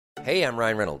Hey, I'm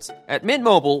Ryan Reynolds. At Mint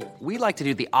Mobile, we like to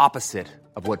do the opposite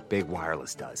of what Big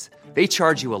Wireless does. They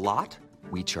charge you a lot,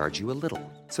 we charge you a little.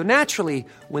 So naturally,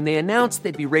 when they announced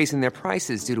they'd be raising their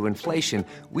prices due to inflation,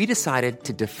 we decided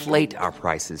to deflate our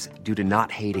prices due to not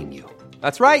hating you.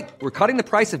 That's right. We're cutting the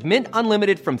price of Mint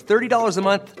Unlimited from $30 a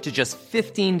month to just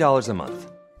 $15 a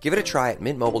month. Give it a try at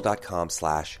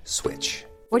mintmobile.com/switch.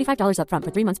 $45 up front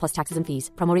for 3 months plus taxes and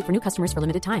fees. Promo rate for new customers for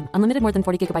limited time. Unlimited more than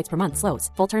 40 gigabytes per month. Slows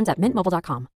full terms at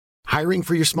mintmobile.com. Hiring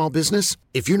for your small business?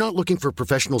 If you're not looking for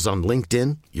professionals on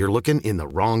LinkedIn, you're looking in the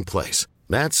wrong place.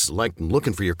 That's like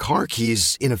looking for your car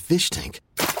keys in a fish tank.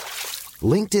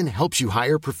 LinkedIn helps you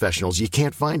hire professionals you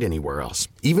can't find anywhere else,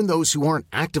 even those who aren't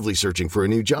actively searching for a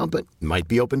new job but might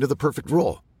be open to the perfect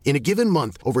role. In a given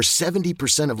month, over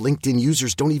 70% of LinkedIn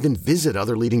users don't even visit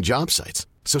other leading job sites.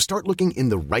 So start looking in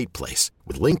the right place.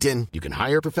 With LinkedIn, you can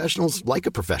hire professionals like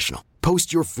a professional.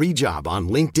 Post your free job on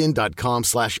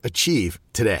linkedin.com/achieve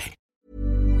today.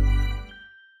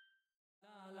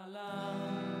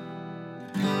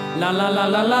 La la la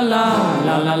la la la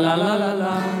la la la la la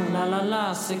la la la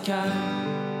la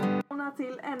Välkomna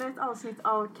till ännu ett avsnitt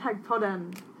av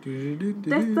Kaggpodden.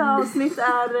 Detta avsnitt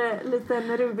är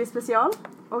liten rugby-special.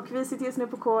 Och vi sitter just nu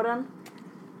på kåren.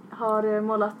 Har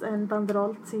målat en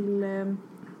banderoll till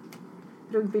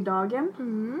rugbydagen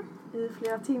i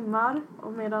flera timmar.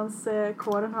 Och medans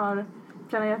kåren har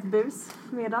planerat bus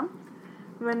medan.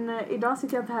 Men idag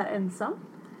sitter jag inte här ensam,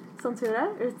 som tur är.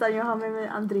 Utan jag har med mig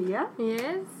Andrea.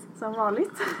 Yes. Som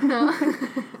vanligt. Ja.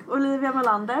 Olivia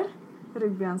Malander,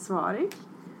 rugbyansvarig.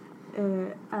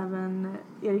 Även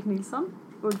Erik Nilsson,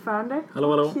 ordförande. Hallå,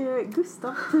 hallå. Och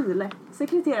Gustav Thiele,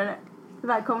 sekreterare.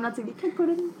 Välkomna till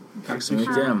Kaggpodden. Tack så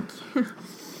mycket.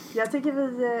 Jag tycker vi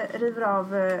river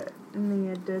av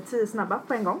med 10 snabba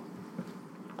på en gång.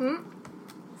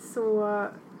 Så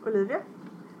Olivia,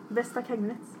 bästa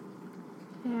kaggminnet?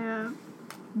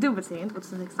 Dubbelserien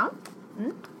 2016.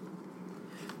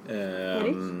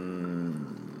 Erik?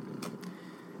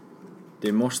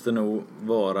 Det måste nog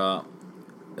vara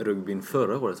rugbyn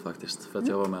förra året faktiskt, för att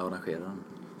jag var med och arrangerade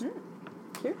den.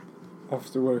 Kul.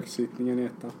 After work-sittningen i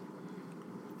ettan.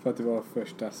 För att det var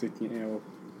första sittningen och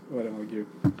den var grym.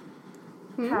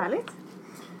 Härligt.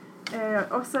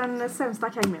 Och sen sämsta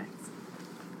kaggminnet?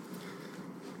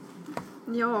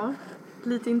 Ja,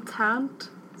 lite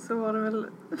internt så var det väl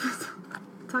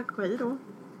tack och hej då.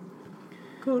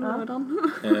 På lördagen.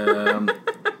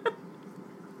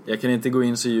 Jag kan inte gå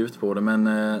in så djupt på det, men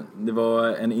det var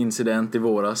en incident i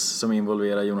våras som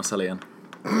involverade Jonas Hallén.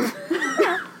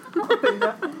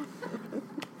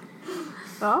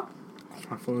 Ja.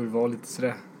 Man får väl vara lite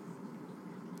sådär.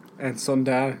 En sån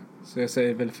där, så jag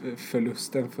säger väl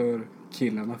förlusten för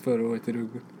killarna förra året i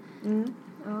rugby.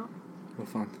 Ja. Vad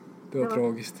fan, det var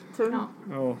tragiskt. Tung.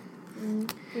 Ja.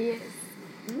 Yes.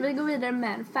 Vi går vidare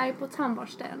med färg på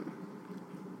tandborsten.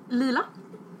 Lila.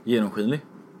 Genomskinlig.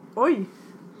 Oj.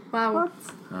 Wow.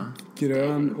 What? Ja.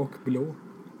 Grön och blå.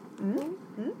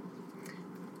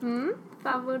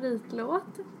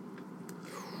 Favoritlåt.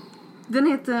 Den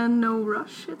heter No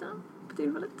Rush heter den på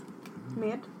tillfället.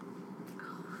 Med?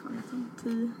 Fan heter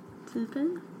den?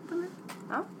 T-Pain eller?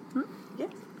 Ja.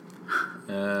 Yes.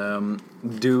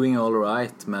 Doing All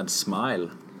Right med Smile.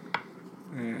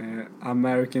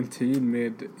 American Teen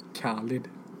med Khalid.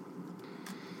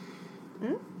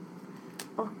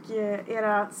 Och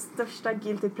era största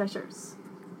guilty pleasures?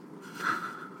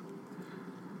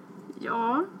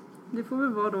 Ja, det får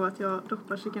väl vara då att jag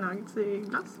doppar chicken nuggets i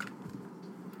glass.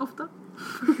 Ofta.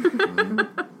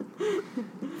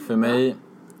 För mig,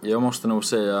 jag måste nog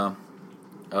säga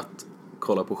att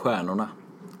kolla på stjärnorna.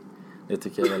 Det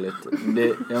tycker jag är väldigt...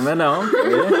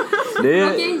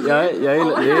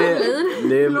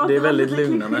 Det är väldigt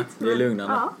lugnande. Det är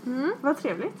lugnande. Ja, vad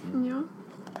trevligt. Ja.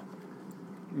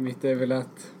 Mitt är väl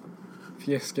att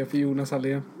fjäska för Jonas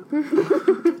Hallén.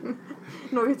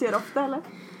 Något gör ofta, eller?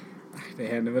 Det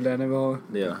händer väl där när vi har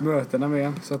Det mötena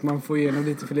med, så att man får igenom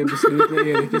lite fler beslut när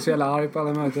Erik är så jävla arg på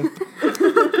alla möten.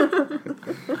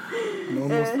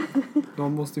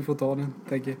 Någon måste ju få ta den,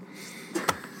 tänker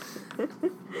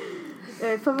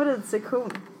jag. Favoritsektion?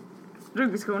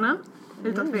 Rugbyskolan,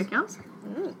 utan tvekan.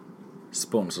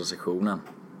 Sponsorsektionen.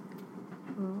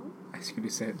 Jag skulle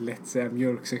lätt säga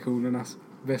mjölksektionernas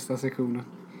bästa sektionen.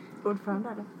 Ordförande,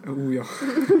 eller? Oh ja.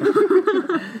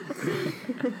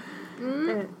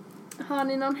 Har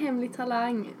ni någon hemlig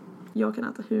talang? Jag kan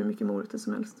äta hur mycket morötter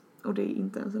som helst. Och det är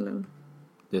inte ens en lögn.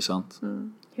 Det är sant.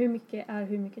 Hur mycket är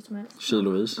hur mycket som helst?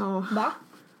 Kilovis. Ja. Va?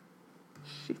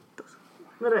 Shit alltså.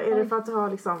 Men då, är det för att du har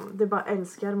liksom, du bara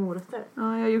älskar morötter?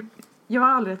 Ja, jag har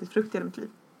aldrig ätit frukt i hela mitt liv.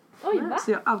 Oj, va?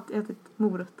 Så jag har alltid ätit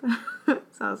morötter.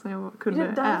 Så så här som jag kunde Det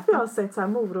är därför äta. jag har sett så här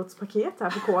morotspaket här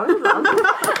på kåren ibland.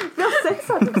 Jag har sett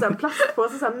så här, typ så här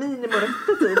plastpåse, så här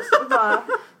minimorötter typ. Så bara,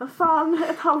 vad fan,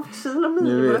 1/2 kilo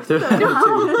minimorötter. Nu vet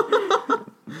du.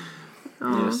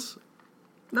 Ja. Yes.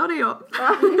 Ja, det är jag.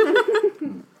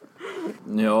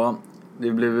 Ja,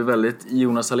 det blev ju väldigt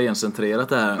Jonas Hallén-centrerat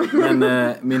det här.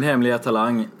 Men min hemliga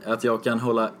talang är att jag kan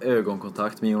hålla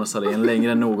ögonkontakt med Jonas Hallén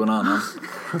längre än någon annan.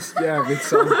 Jävligt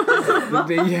sant.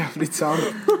 Det är jävligt sant.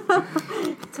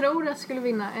 Tror du att jag skulle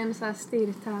vinna en så här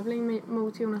stirrtävling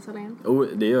mot Jonas Hallén? Oh,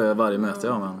 det gör jag varje möte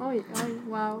jag har med honom. Oj,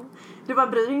 wow. Du bara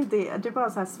bryr dig inte, du bara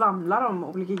så här svamlar om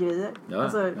olika grejer. Ja,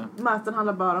 alltså, ja. Möten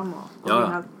handlar bara om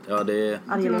att Ja, det är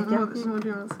argeleka. Mot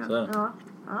Jonas, ja. så är det.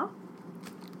 Ja.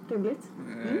 Rimligt.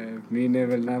 Min är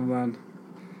väl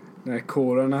när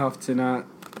kåren har haft sina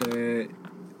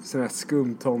såna här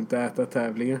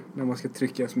skumtomtätartävlingar. När man ska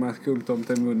trycka som här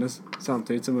skumtomtar i munnen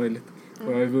samtidigt som möjligt.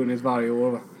 Och jag har ju vunnit varje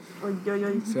år, va.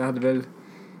 Oj. Så jag hade väl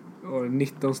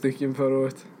 19 stycken förra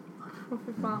året. Åh,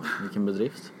 för fan. Vilken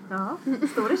bedrift. Ja,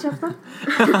 står i käften.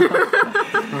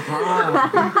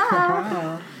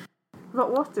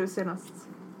 Vad åt du senast,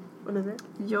 Olivia?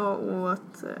 Jag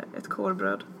åt ett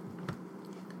korvbröd.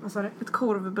 Vad sa du? Ett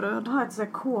korvbröd. Ja, ett sånt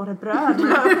här kårbröd.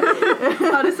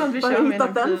 Ja, det är sånt vi Var har du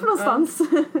hittat den för någonstans?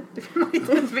 Det får man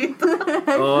inte ens veta.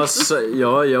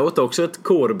 Ja, jag åt också ett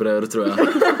kårbröd, tror jag.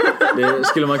 Det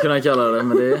skulle man kunna kalla det,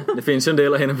 men det finns ju en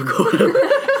del här inne på kåren.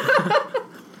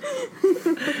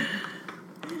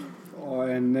 Ja,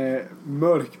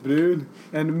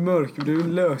 en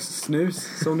mörkbrun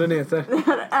lössnus, som den heter. Jag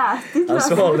har ätit Han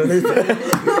svalde lite.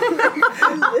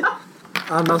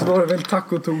 Annars var det väl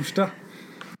tacotorsdag.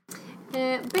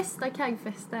 Bästa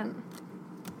kaggfesten?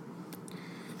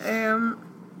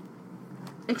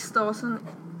 Extasen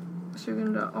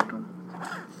 2018.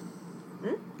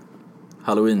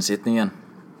 Halloween-sittningen.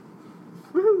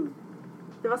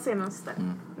 Det var senast där.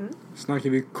 Snackar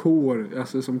vi kår,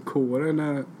 alltså som kåren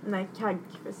är... Nej,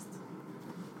 kaggfest.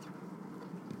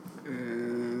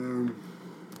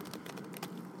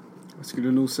 Jag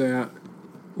skulle nog säga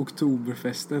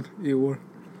oktoberfesten i år.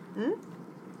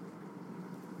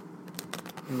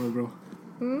 Det var bra.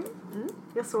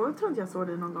 Jag tror inte jag såg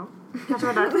det någon gång. Kanske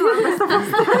var därför det var den bästa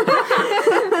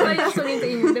festen. Jag såg inte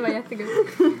in, det var jättegott.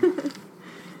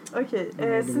 Okej,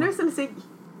 snus eller cigg?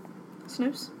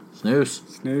 Snus.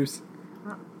 Snus.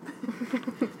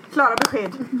 Klara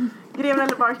besked. Greven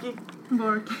eller Barky?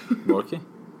 Barky.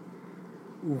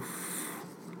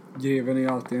 Greven är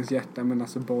alltid ens hjärta, men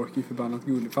alltså Barky är förbannat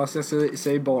gullig. Fast jag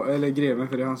säger eller Greven,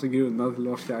 för det är han som grundat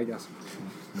Lars Kagg, alltså.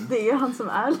 Det är ju han som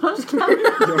är Lars Kagg.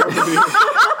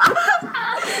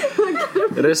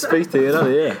 Respektera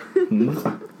det.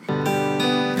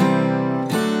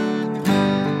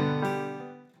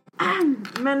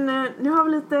 Men nu har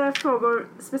vi lite frågor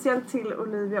speciellt till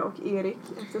Olivia och Erik,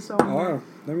 eftersom Ja,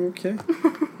 det var okej.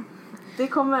 det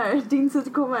kommer, din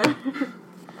tid kommer.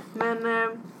 Men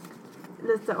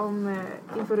lite om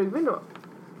inför rugbyn då.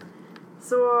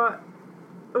 Så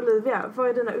Olivia, vad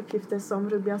är dina uppgifter som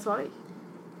rugbyansvarig?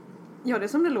 Ja, det är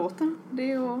som det låter.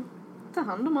 Det är att ta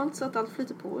hand om allt så att allt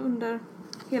flyter på under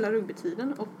hela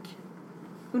rugbytiden och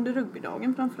under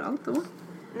rugbydagen framförallt då.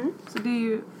 Så det är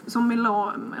ju som med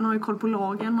man har ju koll på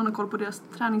lagen, man har koll på deras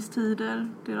träningstider,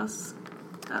 deras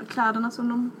kläderna som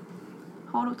de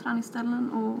har då, träningsställen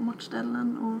och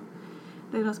matchställen och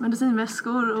deras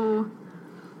medicinväskor och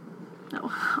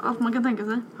allt man kan tänka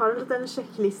sig. Har du en liten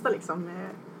checklista liksom med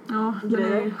Ja, den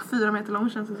grejer? är 4 meter lång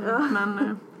känns det som. Ja.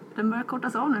 Men den börjar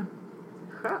kortas av nu.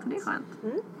 Skönt. Det är skönt.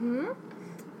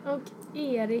 Och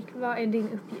Erik, vad är din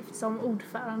uppgift som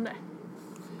ordförande?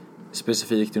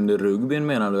 Specifikt under rugbyn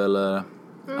menar du, eller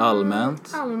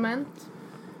allmänt? Allmänt.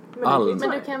 Men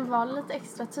du kan vara lite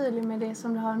extra tydlig med det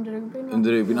som du har under rugbyn.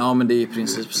 Under rugbyn, ja, men det är i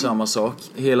princip samma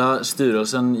sak. Hela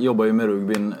styrelsen jobbar ju med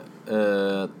rugbyn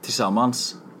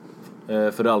tillsammans.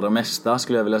 För det allra mesta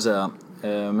skulle jag vilja säga.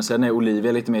 Men sen är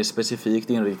Olivia lite mer specifikt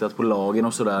inriktat på lagen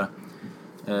och sådär.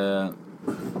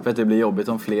 För att det blir jobbigt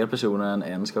om fler personer än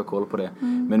en ska ha koll på det.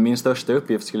 Men min största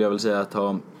uppgift skulle jag vilja säga är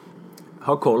att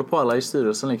ha koll på alla i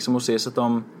styrelsen liksom, och se så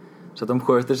att de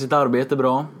sköter sitt arbete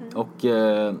bra. Och,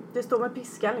 Det står med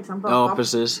piskan liksom. ja,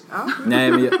 precis. Ja.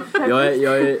 Nej, men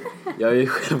jag är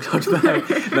självklart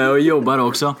med och jobbar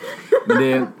också.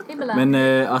 Men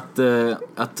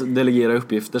att delegera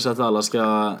uppgifter så att alla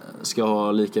ska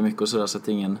ha lika mycket och sådär, så att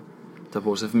ingen tar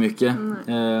på sig för mycket.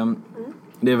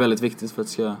 Det är väldigt viktigt för att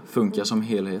det ska funka som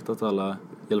helhet, att alla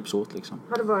hjälps åt liksom.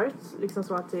 Har det varit liksom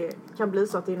så att det kan bli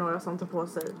så att det är några som tar på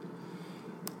sig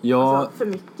Ja, alltså för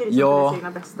mycket liksom, ja, för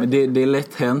sina bästa? men det är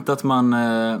lätt hänt att man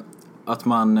att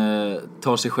man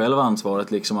tar sig själv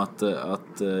ansvaret liksom att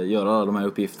göra alla de här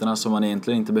uppgifterna som man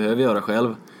egentligen inte behöver göra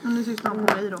själv. Men nu syftar man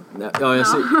på mig då. Ja,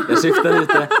 jag syftar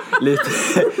lite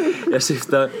jag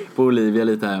syftar på Olivia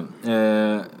lite här.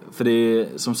 För det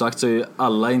är, som sagt så är ju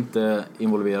alla inte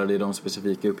involverade i de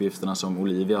specifika uppgifterna som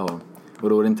Olivia har. Och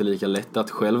då är det inte lika lätt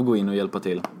att själv gå in och hjälpa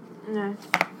till. Nej.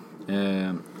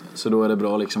 Så då är det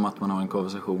bra liksom att man har en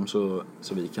konversation så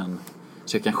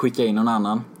jag kan skicka in någon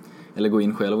annan. Eller gå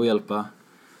in själv och hjälpa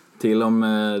till om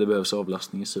det behövs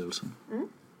avlastning i styrelsen.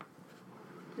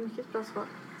 Mycket bra svar.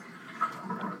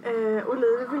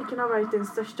 Olivia, vilken har varit din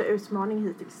största utmaning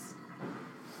hittills?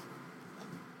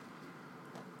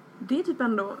 Det är typ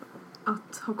ändå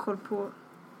att ha koll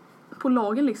på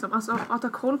lagen liksom. Alltså att ha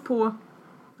koll på,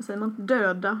 vad säger man,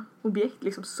 döda objekt,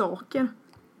 liksom saker.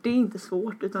 Det är inte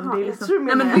svårt utan det är liksom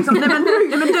nej men liksom kläder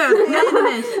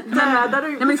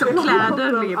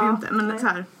lever ju inte men så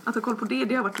här, att ha koll på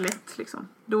det har varit lätt liksom.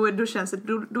 Då känns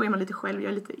då är man lite själv,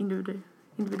 jag är lite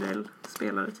individuell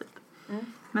spelare typ.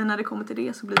 Men när det kommer till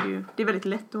det så blir det är väldigt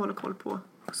lätt att hålla koll på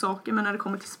saker, men när det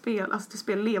kommer till spel, alltså till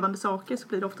spel levande saker, så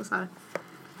blir det ofta så här,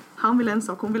 han vill en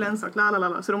sak, hon vill en sak,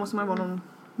 så då måste man vara någon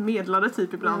medlare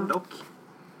typ ibland och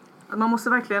man måste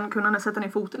verkligen kunna sätta ner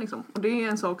foten liksom. Och det är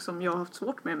en sak som jag har haft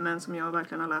svårt med, men som jag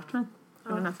verkligen har lärt mig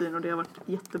under den här tiden. Och det har varit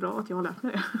jättebra att jag har lärt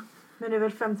mig det. Men det är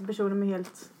väl 50 personer med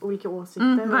helt olika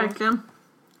åsikter? Verkligen.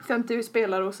 50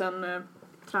 spelare och sen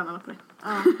tränarna på det.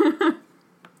 Ja,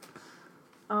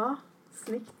 ja,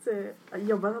 snyggt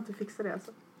jobbat att du fixar det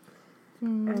alltså.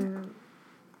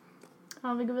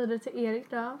 Ja, vi går vidare till Erik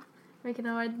då. Vilken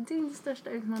har varit din största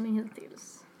utmaning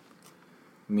hittills?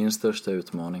 Min största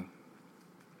utmaning?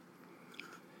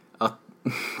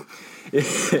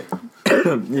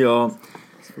 Ja,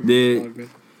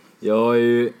 jag har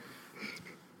ju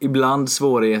ibland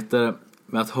svårigheter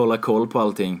med att hålla koll på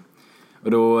allting.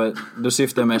 Och då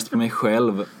syftar jag mest på mig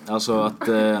själv. Alltså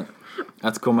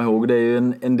att komma ihåg, det är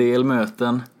ju en del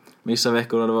möten. Vissa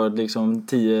veckor har det varit liksom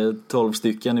 10-12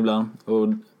 stycken ibland. Och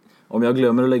om jag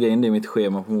glömmer att lägga in det i mitt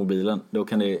schema på mobilen, då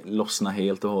kan det lossna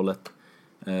helt och hållet.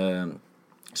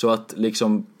 Så att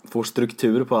liksom få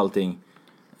struktur på allting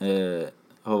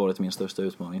har varit min största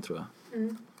utmaning, tror jag.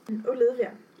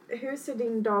 Olivia, hur ser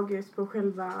din dag ut på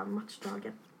själva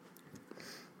matchdagen?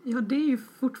 Ja, det är ju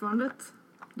fortfarande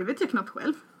det vet jag knappt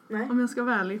själv. Nej. Om jag ska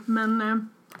vara ärlig. Men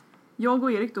jag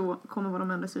och Erik då kommer vara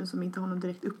de enda som inte har någon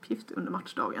direkt uppgift under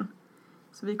matchdagen.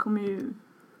 Så vi kommer ju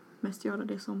mest göra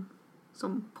det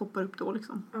som poppar upp då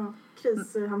liksom. Ja,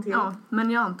 krishantering. Ja,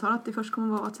 men jag antar att det först kommer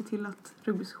vara att se till att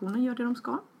rugbysessionen gör det de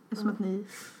ska. Eftersom att ni,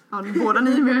 båda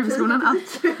ni är med i rugbysessionen,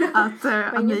 att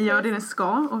ni gör det ni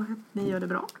ska och att ni gör det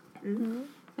bra.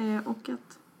 Och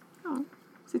att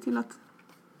se till att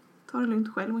ta det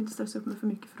lugnt själv och inte stressa upp mig för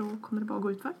mycket, för då kommer det bara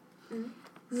gå ut för.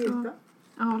 Njuta.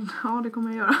 Ja, det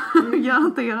kommer jag göra.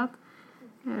 Garanterat.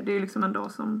 Det är liksom en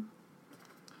dag som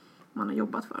man har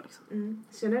jobbat för liksom.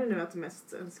 Känner du nu att du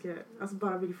mest önskar, alltså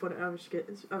bara vill få det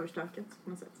överstökat på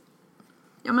något sätt?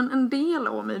 Ja, men en del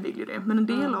av mig vill ju det. Men en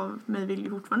del av mig vill ju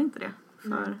fortfarande inte det.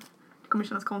 För det kommer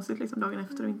kännas konstigt liksom dagen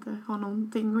efter och inte ha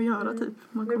någonting att göra typ.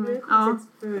 Det blir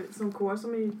konstigt som kår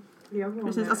som är lever.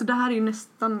 Precis, alltså det här är ju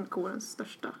nästan kårens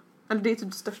största. Eller det är typ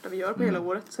det största vi gör på hela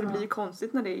året. Så det blir ju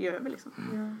konstigt när det är över liksom.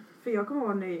 Ja. För jag kommer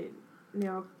ihåg när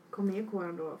jag kom med i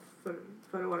kåren då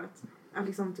förra året. Att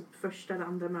liksom typ första eller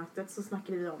andra mötet så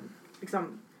snackade vi om liksom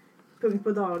punkt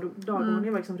på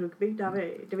dagordningen var liksom rugby. Det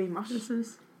var i mars.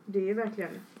 Precis. Det är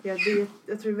verkligen, jag tror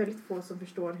det är väldigt få som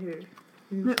förstår hur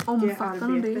mycket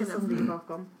arbete som ligger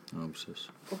bakom. Ja, precis.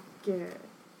 Och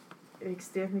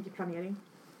extremt mycket planering.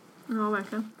 Ja,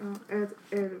 verkligen. Ja,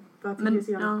 det är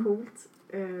så jävla coolt.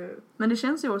 Men det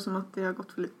känns i år som att det har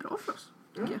gått väldigt bra för oss.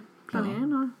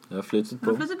 Planeringen har flyttat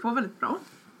på. Väldigt bra.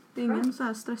 Det är ingen så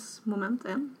här stressmoment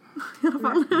än. I alla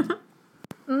fall.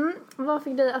 Vad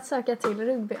fick dig att söka till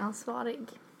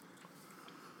rugbyansvarig?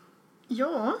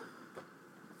 Ja.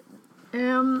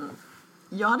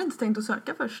 Jag hade inte tänkt att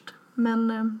söka först.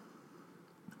 Men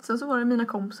sen så var det mina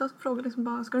kompisar som frågade liksom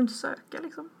bara, ska du inte söka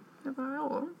liksom? Jag bara,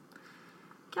 ja,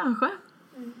 kanske.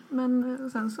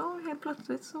 Men sen så helt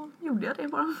plötsligt så gjorde jag det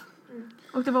bara.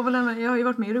 Och det var väl jag har ju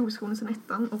varit med i rugbysessionen sedan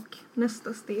 1:an och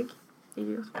nästa steg är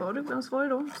ju att vara rugbyansvarig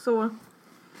då. Så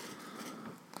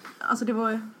alltså det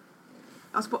var,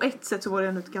 alltså på ett sätt så var det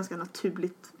ändå ett ganska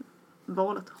naturligt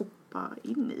val att hoppa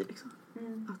in i liksom.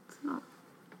 Att,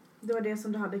 det var det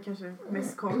som du hade kanske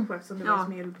mest koll på eftersom du var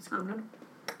med i rugbysessionen.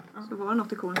 Så var det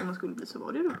något i kåren som man skulle bli så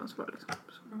var det ju rugbyansvarig liksom.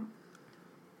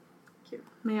 Kul.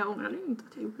 Men jag ångrade ju inte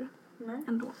att jag gjorde det. Nej.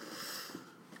 Ändå.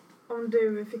 Om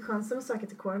du fick chansen att söka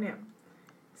till kåren igen,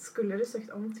 skulle du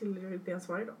sökt om till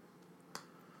rugbyansvarig då?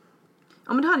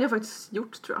 Ja, men det hade jag faktiskt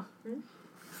gjort, tror jag.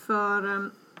 För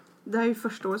det här är ju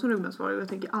första året som rugby-ansvarig och jag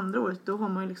tänker andra året, då har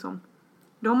man ju liksom,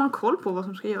 då har man koll på vad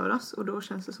som ska göras och då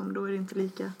känns det som, då är det inte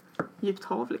lika djupt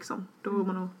hav liksom. Då går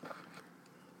man och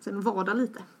sen vada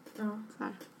lite. Ja. Så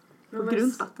här, Men på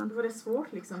grunt vatten. var det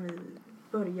svårt liksom i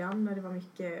början när det var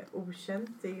mycket okänt?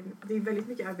 Det är väldigt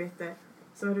mycket arbete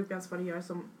som en rugbyansvarig gör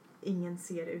som ingen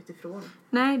ser utifrån.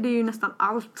 Nej, det är ju nästan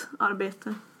allt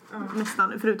arbete.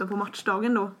 Nästan, förutom på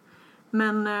matchdagen då.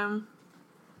 Men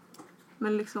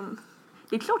liksom,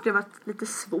 det är klart det har varit lite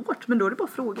svårt, men då är det bara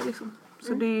fråga liksom.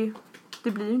 Så det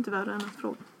blir ju inte värre än att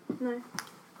fråga. Nej,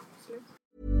 absolut.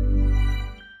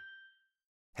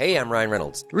 Hey, I'm Ryan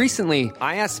Reynolds. Recently,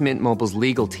 I asked Mint Mobile's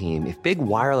legal team if big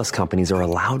wireless companies are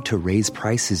allowed to raise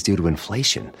prices due to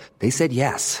inflation. They said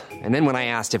yes. And then when I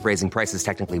asked if raising prices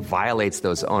technically violates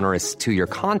those onerous 2-year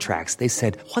contracts, they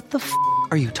said, "What the f***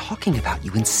 are you talking about,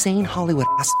 you insane Hollywood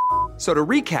ass?" So to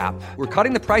recap, we're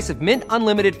cutting the price of Mint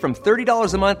Unlimited from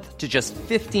 $30 a month to just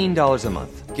 $15 a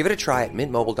month. Give it a try at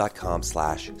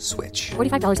mintmobile.com/switch.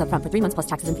 $45 up front for 3 months plus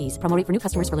taxes and fees. Promo rate for new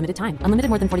customers for limited time. Unlimited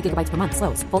more than 40 gigabytes per month.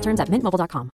 Slows full terms at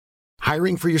mintmobile.com.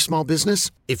 Hiring for your small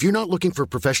business? If you're not looking for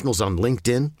professionals on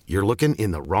LinkedIn, you're looking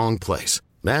in the wrong place.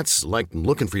 That's like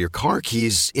looking for your car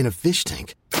keys in a fish tank.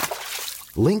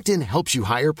 LinkedIn helps you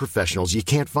hire professionals you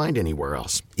can't find anywhere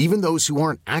else, even those who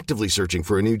aren't actively searching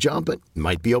for a new job but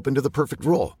might be open to the perfect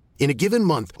role. In a given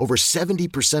month, over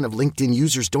 70% of LinkedIn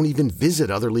users don't even visit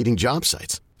other leading job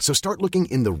sites. So start looking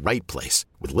in the right place.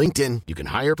 With LinkedIn, you can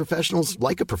hire professionals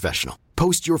like a professional.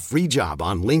 Post your free job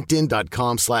on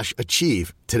linkedin.com/achieve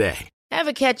today.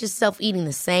 Ever catch yourself eating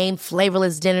the same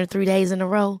flavorless dinner 3 days in a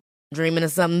row? Dreaming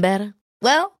of something better?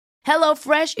 Well,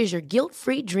 HelloFresh is your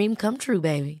guilt-free dream come true,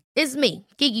 baby. It's me,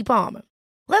 Keke Palmer.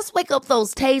 Let's wake up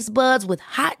those taste buds with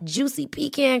hot, juicy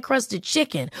pecan-crusted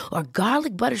chicken or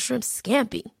garlic butter shrimp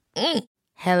scampi.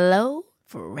 Hello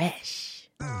Fresh.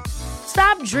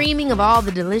 Stop dreaming of all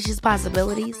the delicious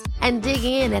possibilities and dig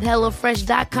in at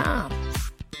HelloFresh.com.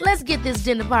 Let's get this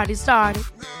dinner party started.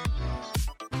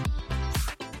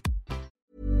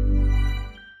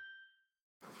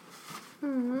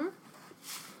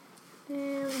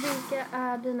 Vilka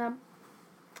är dina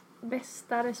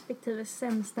bästa respektive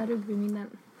sämsta rugbyminnen?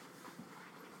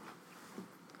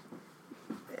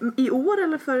 I år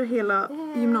eller för hela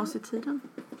gymnasietiden?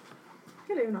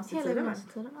 Hela gymnasietiden.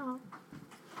 Ja.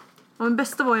 Ja, men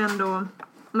bästa var ju ändå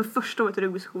första året i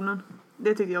rugbysektionen.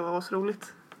 Det tyckte jag var så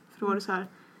roligt. För då var det så här,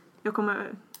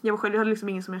 jag hade liksom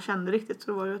ingen som jag kände riktigt,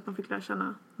 så då var det att man fick lära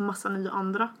känna massa nya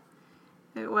andra.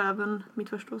 Och även mitt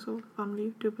första år så vann vi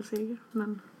ju dubbelseger,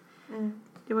 men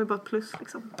det var ju bara ett plus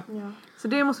liksom. Ja. Så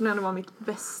det måste ändå vara mitt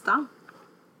bästa.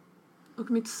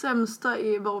 Och mitt sämsta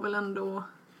var väl ändå,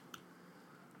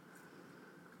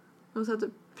 jag måste säga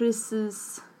typ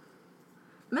precis,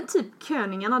 men typ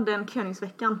köningarna, den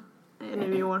köningsveckan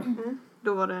nu i år.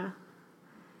 Då var det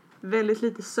väldigt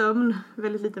lite sömn,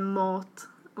 väldigt lite mat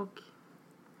och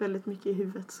väldigt mycket i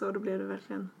huvudet, så då blev det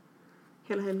verkligen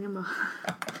hela helgen bara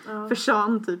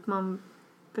försvann typ, man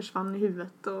försvann i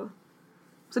huvudet och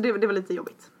så det var lite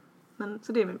jobbigt. Men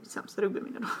så det är mitt sämsta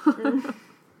rugbyminne då.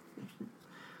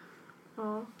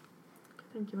 Ja,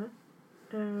 jag tänker mig.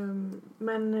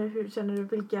 Men hur känner du,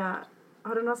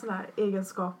 har du några sådana här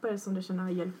egenskaper som du känner har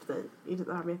hjälpt dig i ditt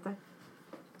arbete?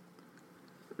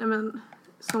 Nej, men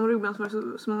som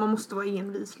rugbyansvarig så man måste vara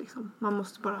envis liksom. Man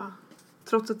måste bara,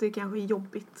 trots att det kanske är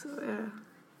jobbigt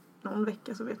någon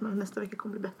vecka, så vet man att nästa vecka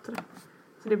kommer bli bättre.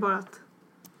 Så det är bara att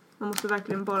man måste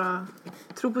verkligen bara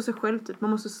tro på sig själv typ. Man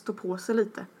måste stå på sig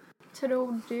lite.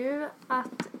 Tror du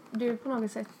att du på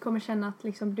något sätt kommer känna att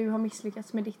liksom, du har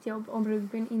misslyckats med ditt jobb om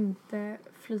rugbyn inte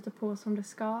flyter på som det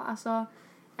ska? Alltså,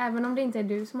 även om det inte är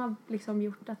du som har liksom,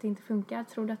 gjort att det inte funkar,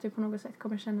 tror du att du på något sätt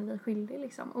kommer känna dig skyldig?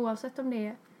 Liksom? Oavsett om det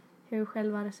är hur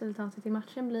själva resultatet i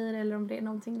matchen blir eller om det är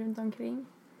någonting runt omkring.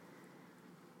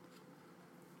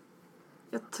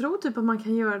 Jag tror typ att man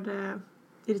kan göra det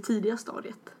i det tidiga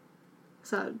stadiet.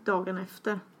 Så här, dagen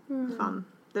efter. Fan,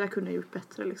 det där kunde jag gjort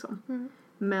bättre liksom.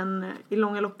 Men i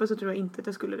långa loppet så tror jag inte att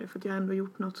jag skulle det. För att jag har ändå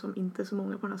gjort något som inte så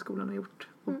många på den här skolan har gjort.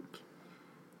 Och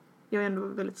jag är ändå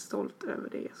väldigt stolt över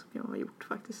det som jag har gjort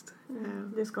faktiskt.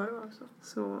 Det ska det vara så.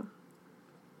 Så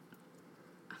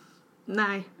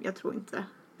nej, jag tror inte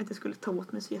att jag skulle ta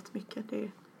åt mig så jättemycket.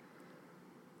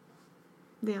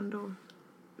 Det är ändå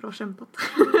bra kämpat.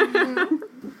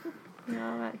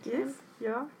 Ja, verkligen. Yes.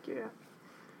 Ja, gud ja.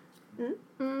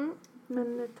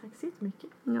 Men tack så jättemycket.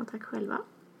 Ja, tack själva.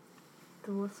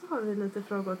 Då så har vi lite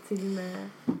frågor till,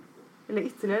 eller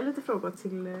ytterligare lite frågor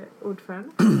till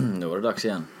ordföranden. Nu var det dags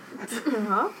igen.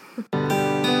 Ja.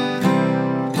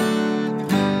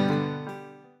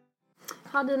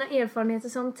 Har dina erfarenheter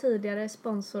som tidigare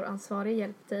sponsoransvarig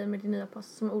hjälpt dig med din nya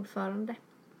post som ordförande?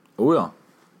 Oh ja,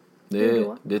 Hur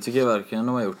då? det tycker jag verkligen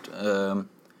de har gjort.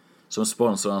 Som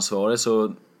sponsoransvarig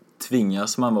så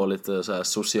tvingas man vara lite så här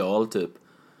social typ.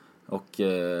 Och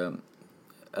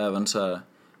även så här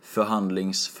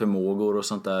förhandlingsförmågor och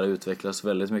sånt där utvecklas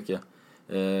väldigt mycket.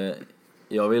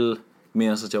 Jag vill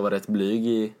minnas att jag var rätt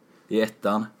blyg i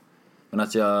ettan. Men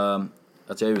att jag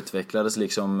utvecklades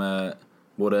liksom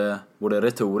både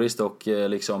retoriskt och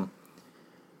liksom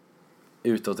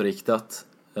utåtriktat.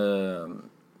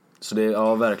 Så det,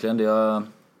 ja verkligen, det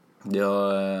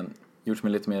har gjort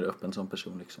mig lite mer öppen som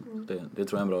person liksom. Det tror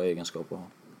jag är en bra egenskap att ha.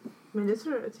 Men det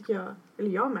tycker jag, eller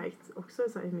jag har märkt också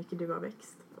så här, hur mycket du har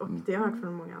växt. Och det har jag hört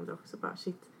från många andra också. Bara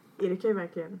shit, Erik har ju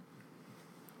verkligen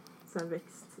så här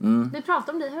växt. Vi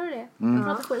pratar om dig, hör du det? Vi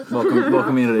pratar skit.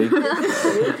 Bakom min rygg. Det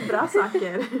är bra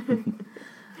saker.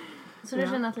 Så du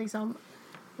känner att liksom,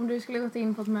 om du skulle gått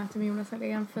in på ett möte med Jonas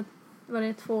Hallén för var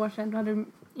det 2 år sedan, då hade du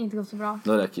inte gått så bra.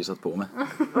 Då hade jag kissat på mig.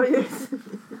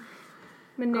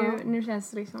 Men nu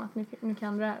känns det liksom att nu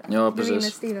kan du det här. Ja, du vinner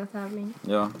precis. stirra-tävling.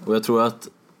 Ja, och jag tror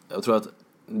att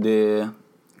det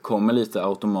kommer lite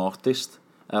automatiskt.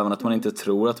 Även att man inte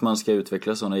tror att man ska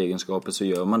utveckla sådana egenskaper, så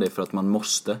gör man det för att man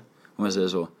måste, om jag säger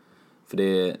så. För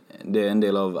det är en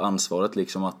del av ansvaret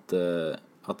liksom att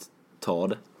ta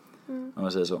det, om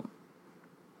jag säger så.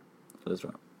 Så det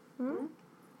tror jag.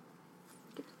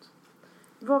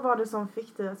 Vad var det som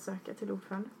fick dig att söka till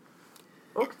ordförande?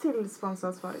 Och till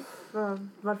sponsoransvarig?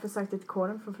 Varför sökte du till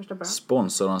kåren från första början?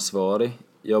 Sponsoransvarig.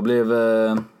 Jag blev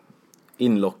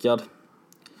inlockad.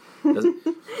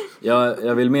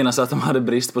 Jag vill minnas att de hade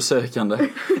brist på sökande.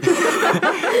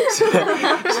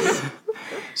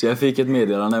 Så jag fick ett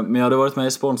meddelande. Men jag hade varit med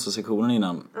i sponsorsektionen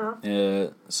innan.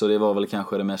 Så det var väl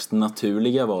kanske det mest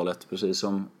naturliga valet. Precis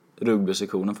som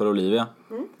rugbysektionen för Olivia.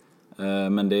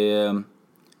 Men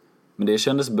det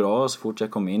kändes bra så fort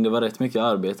jag kom in. Det var rätt mycket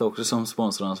arbete också som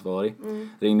sponsoransvarig.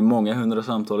 Ringde många 100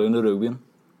 samtal under rugbyn.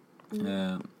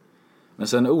 Men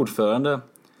sen ordförande.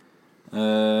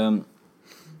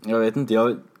 Jag vet inte,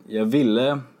 jag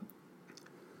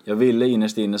ville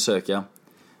innerst inne söka.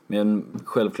 Men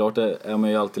självklart är man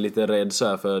ju alltid lite rädd så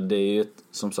här, för det är ju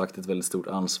som sagt ett väldigt stort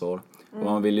ansvar. Och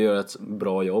man vill göra ett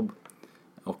bra jobb.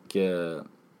 Och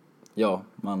ja,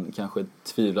 man kanske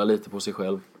tvivlar lite på sig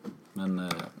själv. Men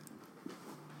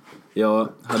jag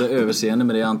hade överseende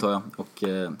med det, antar jag. Och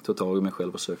tog tag i mig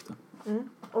själv och sökte.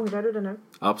 Ångrar du det nu?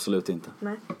 Absolut inte.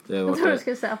 Nej. Jag tror du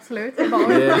skulle säga absolut.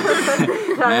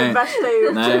 Nej,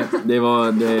 det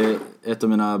är ett av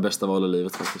mina bästa val i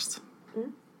livet faktiskt.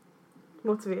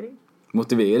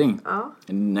 Motivering? Ja.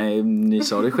 Nej, ni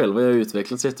sa det själva. Jag har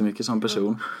utvecklats jättemycket som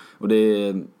person. Och det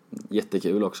är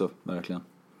jättekul också, verkligen.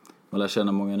 Man lär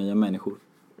känna många nya människor.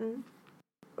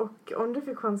 Och om du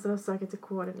fick chansen att söka till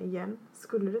kåren igen,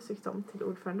 skulle du sökt om till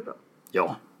ordförande då?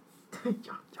 Ja.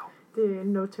 Ja. Det är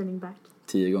no turning back.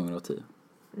 10 gånger av 10.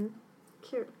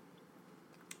 Kul.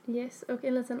 Yes, och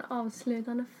en liten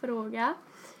avslutande fråga.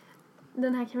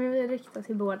 Den här kan vi väl rikta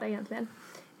till båda egentligen.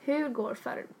 Hur går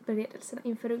förberedelserna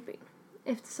inför rugbyn?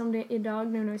 Eftersom det idag,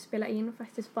 nu när vi spelar in,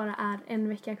 faktiskt bara är 1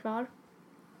 vecka kvar.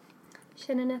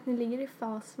 Känner ni att ni ligger i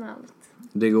fas med allt?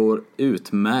 Det går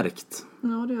utmärkt. Ja,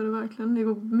 det gör det verkligen. Det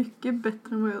går mycket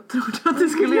bättre än vad jag trodde att det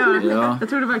skulle göra. Ja. Jag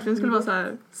trodde verkligen det skulle vara så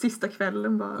här sista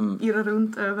kvällen, bara irra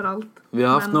runt överallt. Vi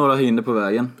har haft några hinder på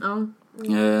vägen. Ja.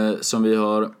 Som vi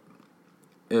har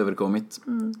överkommit.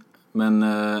 Men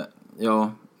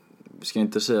ja, vi ska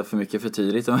inte säga för mycket för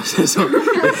tidigt om jag säger så.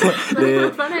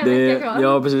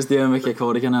 Ja, precis, det är 1 vecka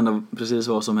kvar. Det kan hända precis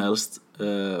vad som helst.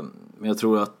 Men jag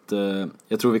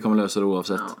tror vi kommer lösa det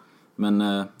oavsett. Ja.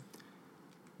 Men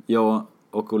jag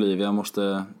och Olivia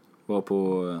måste vara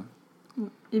på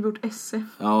i vårt esse.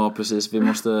 Ja, precis.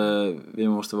 Vi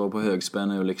måste vara på högspänn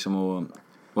nu liksom, och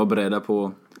vara beredda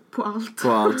på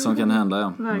allt som kan hända,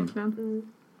 ja.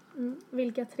 Verkligen.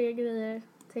 Vilka 3 grejer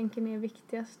tänker ni är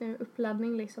viktigast nu?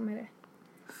 Uppladdning liksom, är det?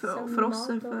 För oss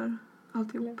eller för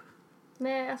alltihop?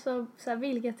 Nej, alltså så här,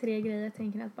 vilka 3 grejer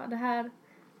tänker ni att bara, det här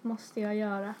måste jag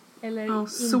göra eller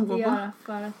inte göra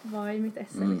för att vara i mitt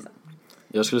esse liksom?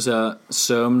 Jag skulle säga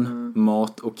sömn,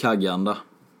 mat och kagganda.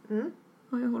 Ja,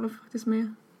 jag håller faktiskt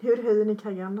med. Hur höjer ni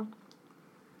kaggandan?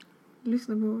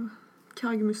 Lyssna på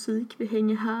kaggmusik, vi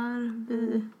hänger här,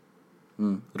 vi...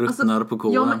 Ruttnar på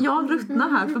kåren. Jag ruttnar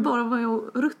här, för bara vad jag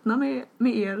ruttnar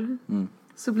med er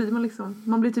så blir man liksom,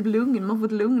 man blir typ lugn, man får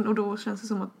ett lugn och då känns det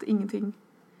som att ingenting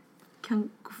kan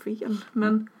gå fel.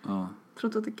 Men jag tror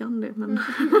inte att det kan det. Men...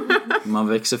 Man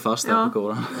växer fast här på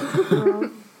kåren. Ja.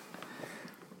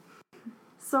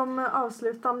 Som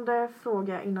avslutande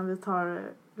fråga innan vi tar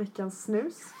veckans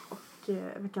snus och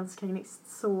veckans kagnist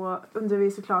så undrar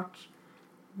vi såklart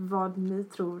vad ni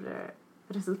tror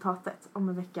resultatet om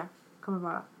en vecka kommer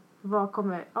vara. Vad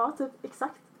kommer, typ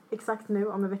exakt nu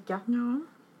om en vecka. Ja.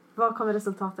 Vad kommer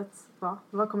resultatet vara?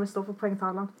 Vad kommer stå på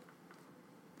poängtavlan?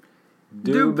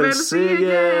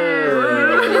 Dubbelseger!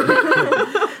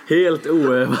 Helt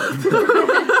oövat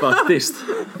faktiskt.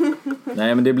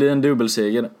 Nej, men det blir en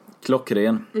dubbelseger.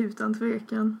 Klockren. Utan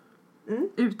tvekan.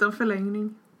 Utan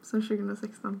förlängning. Sen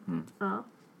 2016. Ja,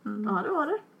 det var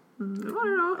det. Det var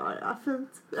det då. Ja,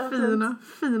 fint.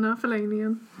 Fina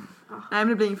förlängningen. Ja. Nej, men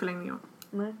det blir ingen förlängning då.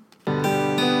 Nej.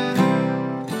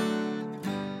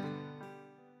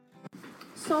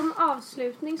 Som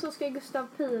avslutning så ska Gustav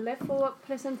Pile få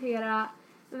presentera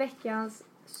veckans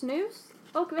snus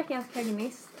och veckans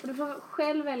kagnist. Och du får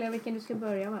själv välja vilken du ska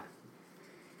börja med.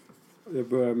 Jag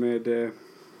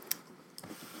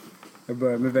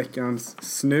börjar med veckans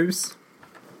snus.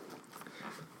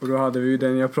 Och då hade vi ju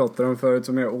den jag pratade om förut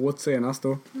som jag åt senast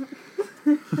då.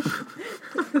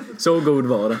 Så god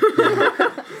var det.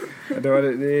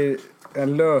 Det är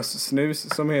en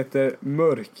lössnus som heter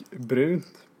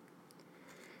mörkbrunt.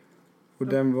 Och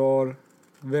den var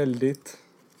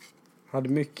hade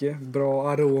mycket bra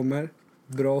aromer,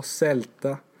 bra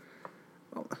sälta.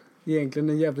 Ja, egentligen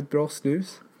en jävligt bra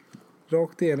snus.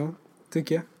 Rakt igenom,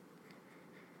 tycker jag.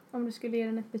 Om du skulle ge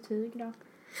den ett betyg då?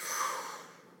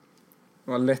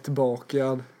 Den var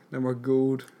lättbakad, den var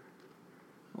god.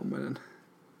 Ja, men en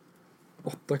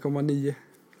 8,9.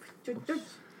 Ja,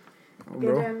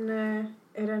 bra.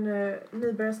 Är den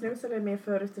nybörjarsnus eller mer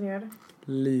för rutinerade?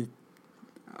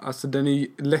 Alltså den är ju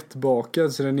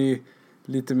lättbakad så den är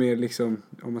lite mer liksom,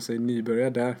 om man säger nybörjare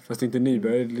där. Fast inte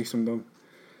nybörjare, liksom de...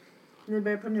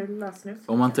 Nybörjare på nu lössnus.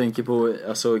 Om man tänker på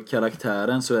alltså,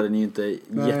 karaktären så är den ju inte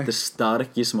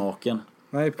jättestark i smaken.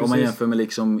 Nej, precis. Om man jämför med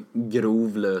liksom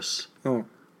grov lös. Ja.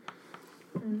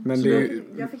 Men det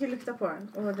jag fick ju lukta på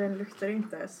den och den luktar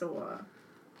inte så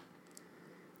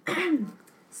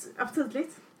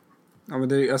aptitligt. Ja, men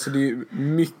det är ju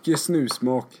mycket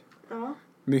snussmak. Ja.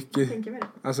 Mycket. Jag tänker med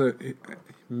det. Alltså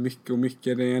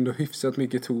mycket. Det är ändå hyfsat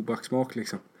mycket tobakssmak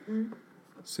liksom.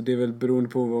 Så det är väl beroende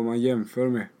på vad man jämför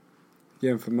med.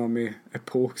 Jämför man med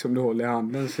epok som du håller i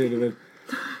handen så är det väl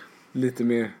lite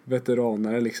mer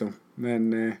veteranare liksom.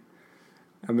 Men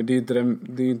men det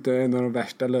är inte en av de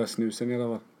värsta lösnusen i alla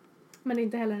fall. Men det är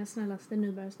inte heller den snällaste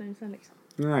nybörjarsnusen liksom.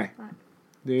 Nej.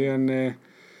 Det är en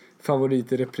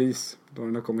favorit i repris då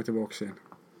den har kommit tillbaka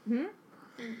igen.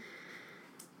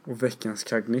 Och veckans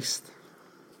kagnist.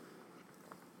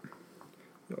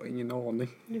 Jag har ingen aning.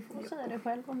 Du får säga det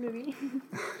själv om du vill.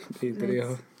 Det är inte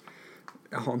det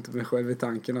jag har inte mig själv i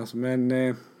tanken alltså. Men,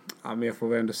 men jag får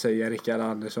väl ändå säga Rickard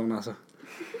Andersson alltså.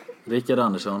 Rickard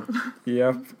Andersson.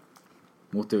 Japp.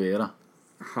 Motivera.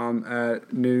 Han är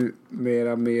nu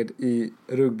mera med i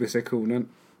rugbysektionen.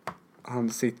 Han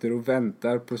sitter och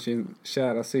väntar på sin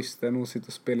kära syster. Hon sitter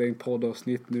och spelar in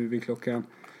poddavsnitt nu vid klockan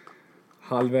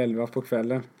 22:30 på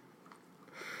kvällen.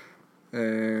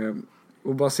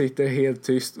 Och bara sitter helt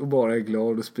tyst och bara är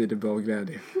glad och sprider bra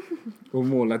glädje. Och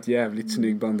målat jävligt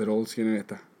snygg banderoll ska ni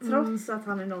veta. Trots att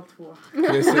han är 02.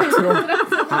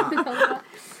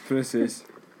 Precis.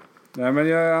 Nej, men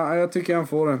jag tycker han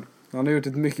får den. Han har gjort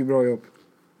ett mycket bra jobb.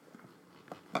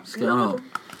 Ska han ha.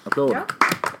 Applåd.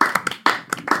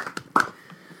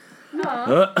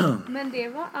 Ja, men det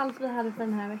var allt vi hade för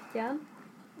den här veckan.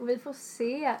 Och vi får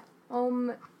se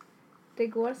om det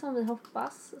går som vi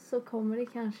hoppas så kommer det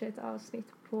kanske ett avsnitt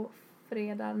på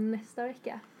fredag nästa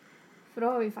vecka. För då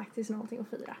har vi faktiskt någonting att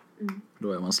fira.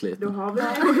 Då är man sliten. Då har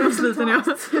vi sliten, ja.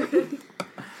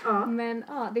 Ja. Men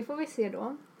det får vi se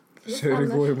då. Så hur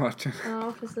det går i matchen.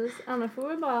 Ja, precis. Annars får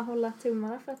vi bara hålla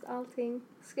tummarna för att allting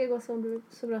ska gå så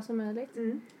bra som möjligt.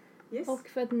 Yes. Och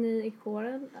för att ni i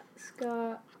kåren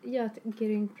ska göra ett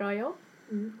grymt bra jobb.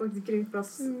 Och ett grymt bra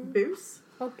bus.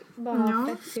 Och bara ha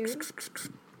fett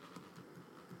kul.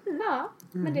 Ja,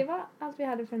 men det var allt vi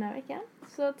hade för den här veckan.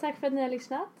 Så tack för att ni har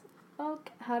lyssnat. Och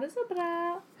ha det så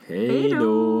bra. Hej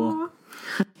då!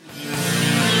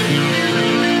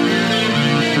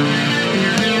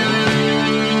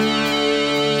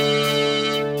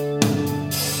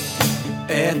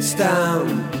 Ett stam,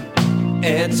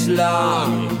 ett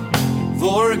slag,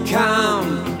 vår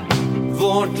kamp,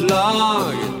 vårt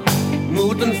lag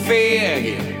mot en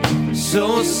feg,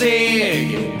 så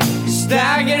seg,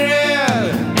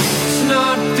 staggeröd,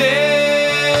 snart död.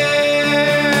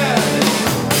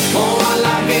 Och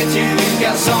alla vet ju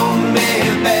vilka som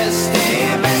är bäst,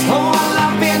 och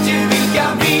alla vet ju vilka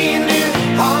vi nu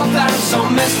hatar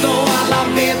som mest. Och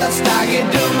alla vet att stagg är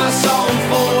dumma som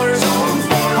får.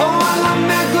 Och alla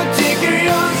människor tycker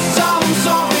just som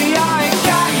så, för jag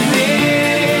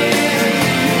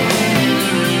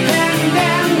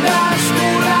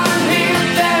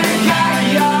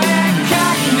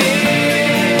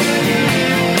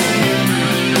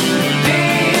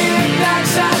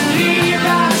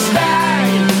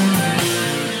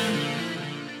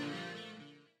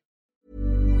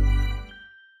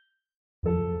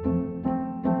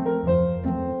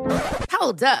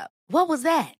Hold up. What was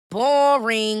that?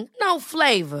 Boring. No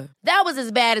flavor. That was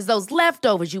as bad as those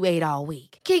leftovers you ate all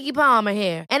week. Keke Palmer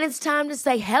here, and it's time to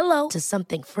say hello to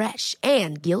something fresh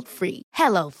and guilt-free.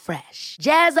 Hello Fresh.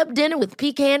 Jazz up dinner with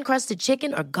pecan-crusted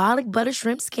chicken or garlic butter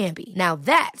shrimp scampi. Now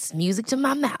that's music to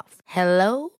my mouth.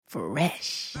 Hello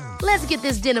Fresh. Let's get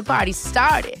this dinner party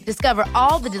started. Discover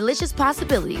all the delicious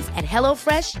possibilities at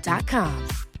hellofresh.com.